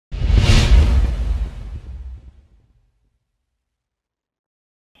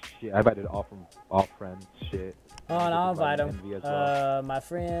shit, I invited all friends. Shit. Oh, and I'll invite them. Well. My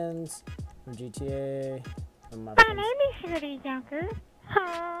friends from GTA. My name is Shirley Joker.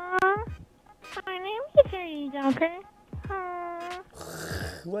 My name is Shirley Joker.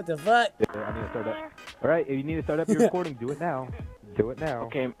 What the fuck? Yeah, I need to start up. All right, if you need to start up your recording, do it now. Do it now.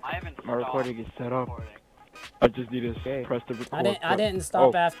 Okay, my recording is set up. I just need to press the record. I didn't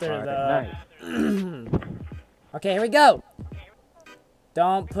stop after right, the. Nice. Okay, here we go.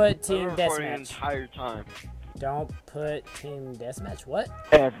 Don't put team The deathmatch. entire time. Don't put team deathmatch. What?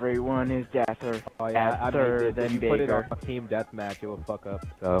 Everyone is deather. Oh yeah, After if you put it on team deathmatch, it will fuck up.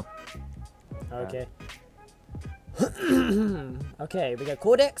 So. Okay. Okay, we got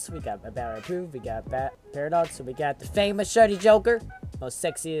Codex, we got Barry Approved, we got Paradox, so we got the famous Shirty Joker, most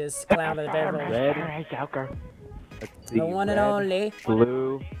sexiest clown of the very world. Red Joker. The one and only.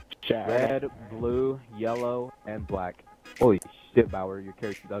 Blue, red, blue, yellow, and black. Holy shit, Bauer, your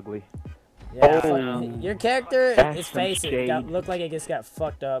character's ugly. Yeah, your character, That's his face, some it shade. looked like it just got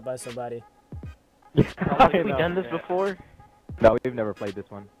fucked up by somebody. Have we done this before? No, we've never played this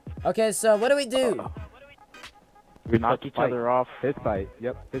one. Okay, so what do we do? We knock each other off. Fist fight.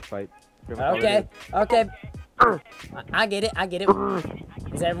 Yep, fist fight. Okay, okay. I get it, I get it.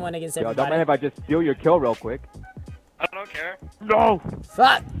 Is everyone against Yo, everybody? don't mind if I just steal your kill real quick. I don't care. No!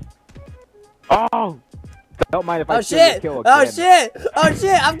 Fuck! Oh! Don't mind if I Oh steal your shit! kill Oh again. shit! Oh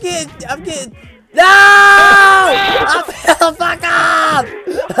shit! I'm getting. No! I fell the fuck off!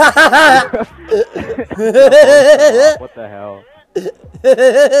 What the hell? Get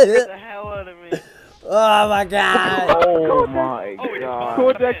the hell out of me. Oh my god! Oh my god.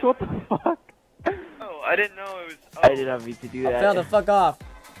 Codex, what the fuck? Oh, I didn't know it was. Oh. I did not mean to do that. I fell the fuck off.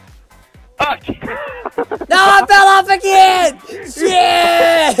 Oh, No, I fell off again!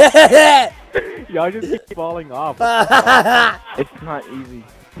 Shit! Y'all just keep falling off. It's not easy.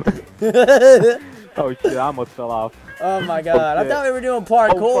 Oh shit, I almost fell off. Oh my god! I thought we were doing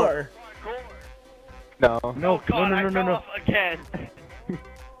parkour. No. No, no. Again.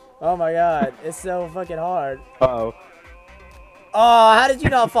 Oh my god! It's so fucking hard. Uh-oh. Oh, how did you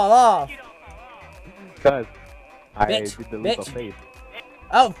not fall off? Cause I Bitch, did the leap of bitch. faith.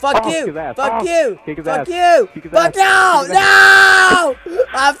 Oh, fuck Kick you! his ass. Fuck Oh, you! kick his Fuck ass. you! Kick his Fuck ass. no! Kick his No!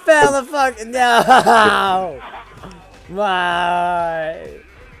 I fell the fuck no! My.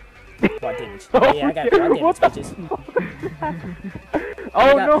 What damage? Yeah, I got damage, bitches.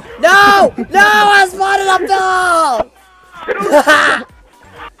 Oh no! No! No! I spotted up dog!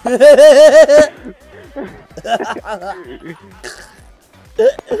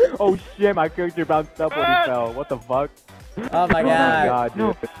 Oh shit, my character bounced up when he fell. What the fuck? Oh my Oh my god. god,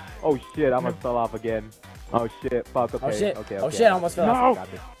 dude. Oh shit, I almost fell off again. Oh shit, fuck, okay. Oh shit. Okay, Oh okay, shit, I almost fell off.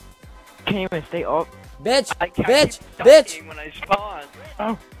 Got this. Can't even stay up. Bitch! I can't Bitch! keep Bitch! ducking when I spawn.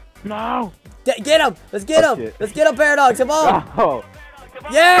 Oh, no. Get him! Let's get Oh, him! shit. Let's get him, Paradox! Come on! Oh,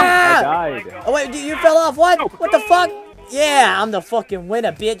 I Yeah! died. Oh wait, you fell off? What? What the fuck? Yeah, I'm the fucking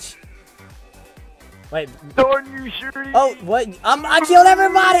winner, bitch. Wait. Darn you, Shirley. Oh, what? I killed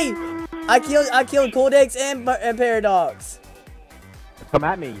everybody. I killed Codex and Paradox. Come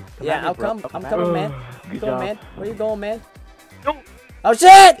at me. Yeah, I'll come. I'm coming, man. I'm Good going, job. man. Where you going, man? No. Oh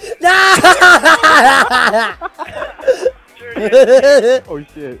shit! No! Oh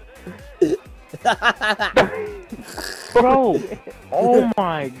shit. Bro. Oh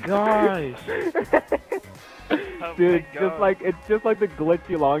my gosh. Dude, it's just like the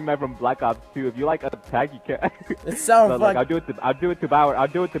glitchy long knife from Black Ops 2. If you like attack, you can't. It's so Look, fun. I'll do it to Bauer. I'll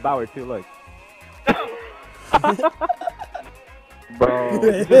do it to Bauer too. Look. Bro,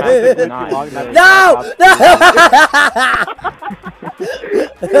 it's just like the glitchy long knife from No! Black Ops 2.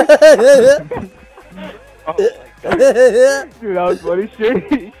 No! Oh my god. Dude, that was funny.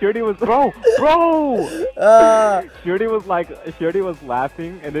 Shirty was bro. Shirty was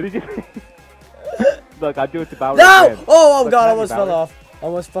laughing, and then he just. Look, I'll do it to Bauer. No! Again. Oh Look, god, I come at me, almost fell Bauer. off.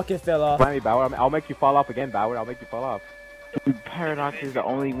 Almost fucking fell off. Come at me, Bauer. I'll make you fall off again, Bauer. I'll make you fall off. Paradox is the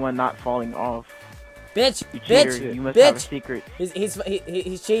only one not falling off. Bitch! You cheater, Bitch! you must have a Bitch! secret. He's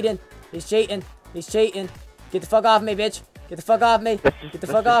cheating. He's cheating. He's cheating. Get the fuck off me, bitch. Get the fuck off me. Get the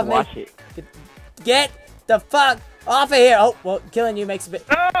fuck off me. Watch it. Get the fuck off of here. Oh, well, killing you makes a bit.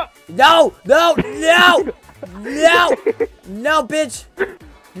 No! No! No! No! No, bitch!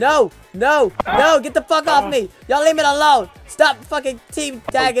 No! No! No! Get the fuck off me! Y'all leave me alone! Stop fucking team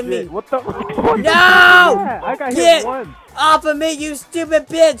tagging me! What the? No! I got Get hit once. off of me, you stupid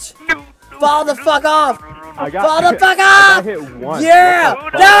bitch! Fall the fuck off! I got, Fall the fuck I off! got hit once. Yeah!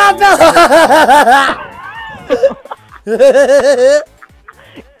 What the No, I fell.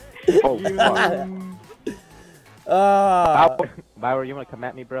 fuck? Oh, fuck. Bauer, you wanna come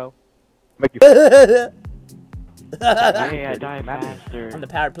at me, bro? Make you Hey, I die faster. I'm the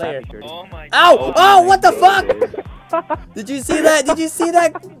powered player. Oh my Ow! god. Oh, what the fuck? Did you see that? Did you see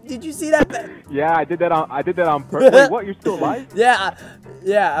that? Did you see that? Yeah, I did that on purpose. Wait, what? You're still alive? Yeah,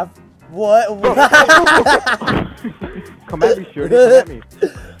 yeah. What? Come at me, Shorty. Come at me.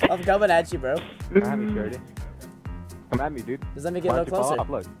 I'm coming at you, bro. Come at me, Shorty. Come at me, dude. Just let me get a Why little don't you fall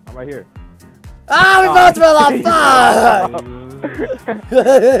closer. off? Look, I'm right here. Ah, we both fell off. Fuck!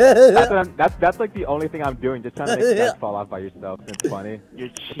 That's like the only thing I'm doing, just trying to make you guys fall off by yourself. It's funny. You're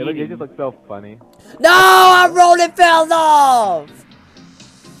You cheating. just look so funny. No, I rolled and fell off.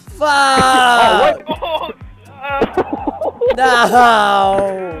 Fuck!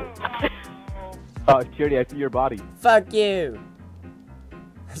 No. Oh, Shorty, I see your body. Fuck you.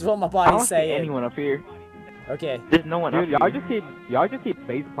 That's what my I body's don't see saying. anyone up here. Okay. There's no one Dude, up y'all here. just keep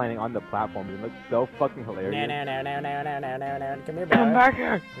face planting on the platform. It looks so fucking hilarious. No. Come here, Come Bauer. back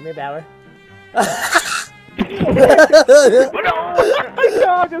here. Come here, Bauer.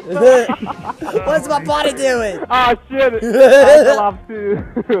 What's my body doing? Oh shit! I fell off too.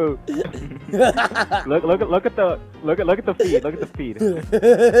 look at the feed. Look at the feed.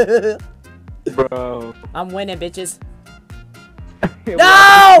 Bro. I'm winning, bitches. No!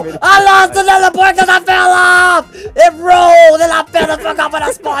 I lost another point because I fell off! It rolled and I fell the fuck off when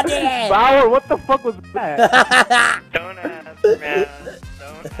I spawned in! Bauer, what the fuck was that? Don't ask, man.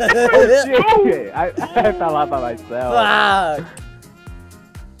 Don't ask. Oh shit! I fell off by myself. Fuck!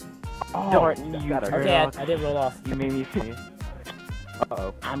 Oh, Darn you you, got her. Okay, I did roll off. You made me see.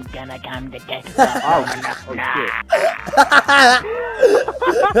 Uh-oh. I'm gonna come to get you. Oh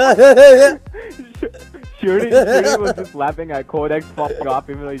shit. Shorty was just laughing at Codex falling off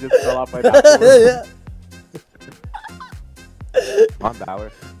even though he just fell off right afterwards. On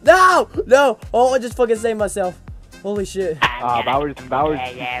Bauer. No! No! Oh, I just fucking saved myself. Holy shit. Bauer's too smart.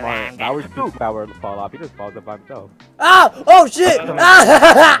 Bauer's too Bauer to fall off. He just falls off by himself. Ah! Oh shit!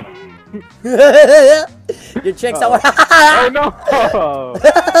 Your chicks are. Oh no!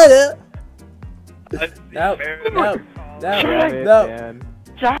 No, no, Damn it, no. man.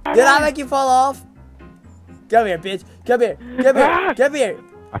 Did I make you fall off? Come here, bitch. Come here. Come here. Come here.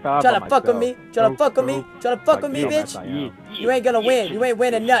 I fell off Try by to fuck with me. myself. Try to fuck with me. Try to fuck with me, Like, bitch. yes, I am. You ain't gonna win. You ain't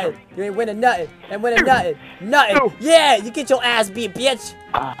winning nothing. You ain't winning nothing. Ain't winning nothing. Nothing. Yeah, you get your ass beat, bitch.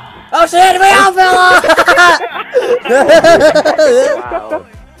 Oh shit, we all fell off.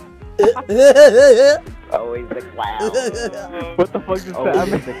 Always the cloud. What the fuck just Always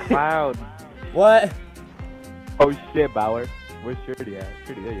happened? the cloud. What? Oh shit, Bauer. Where's Shorty at?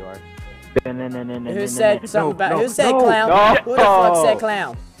 Shorty, there you are. Who said something about? Who said no, clown? no. Who the fuck said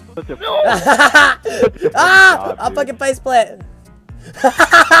clown? Such a Ah! I'm fucking faceplant.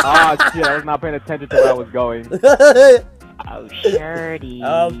 Oh shit, I was not paying attention to where I was going. Oh, Shirty.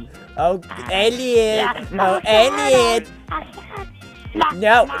 Oh, alien. Oh, alien.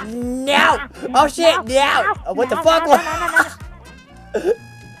 No, no. Oh shit, no. Oh, what the fuck?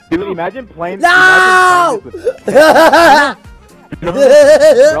 Dude, imagine playing. No!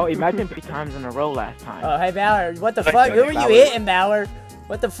 Bro, imagine 3 times in a row last time. Oh, hey, Bauer. What the fuck? Who are you hitting, Bauer?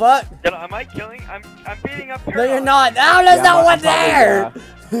 What the fuck? Am I killing? I'm beating up here. No, you're not. Oh, there's no one there.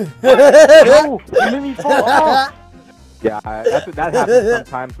 No, you made me fall off. Yeah, that happens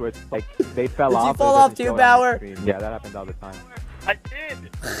sometimes where it's like they fell Did you off. fall but it off doesn't too, show on Bauer? the screen. Yeah, that happens all the time. I did.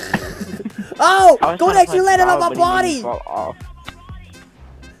 Oh, I was trying to Codex, you punch landed on Cloud, my but he made me body. fall off.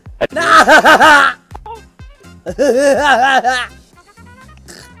 Nah.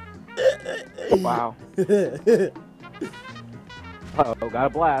 Wow. Uh-oh, got a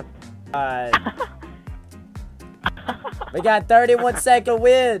blast. We got 31-second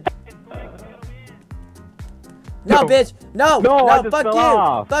win. No, No. bitch. No, No, I just fuck fell you.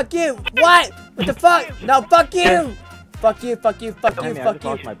 off. Fuck you. What? What the fuck? No, fuck you. Fuck you, fuck you, fuck you, Damn it, I fuck just you.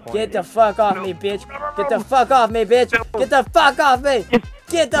 lost my point. Get the fuck off me, bitch. Get the fuck off me, bitch. Get the fuck off me.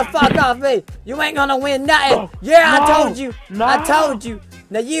 Get the fuck off me. You ain't gonna win nothing. Yeah, I told you. I told you.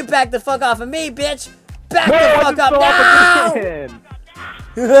 Now you back the fuck off of me, bitch. Back No, the I fuck just up fell off now. again.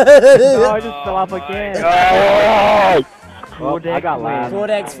 No, I just fell off again. Well, I got last.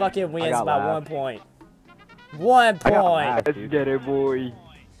 Codex fucking wins got by last. 1 point. 1 I got point. last, Let's dude. get it, boy.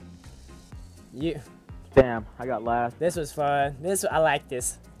 You. Damn, I got last. This was fun. I like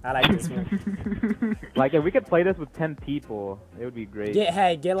this. I like this one. Like, if we could play this with 10 people, it would be great.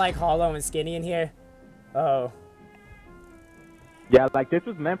 Get like Hollow and Skinny in here. Oh. Yeah, like, this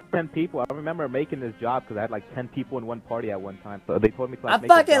was meant for 10 people. I remember making this job because I had like 10 people in one party at one time. So they told me to like, I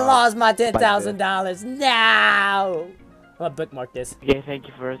make a fucking job. lost my $10,000. No. gonna bookmark this. Okay, thank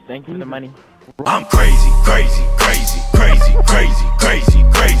you for the money. I'm crazy, crazy, crazy, crazy, crazy, crazy.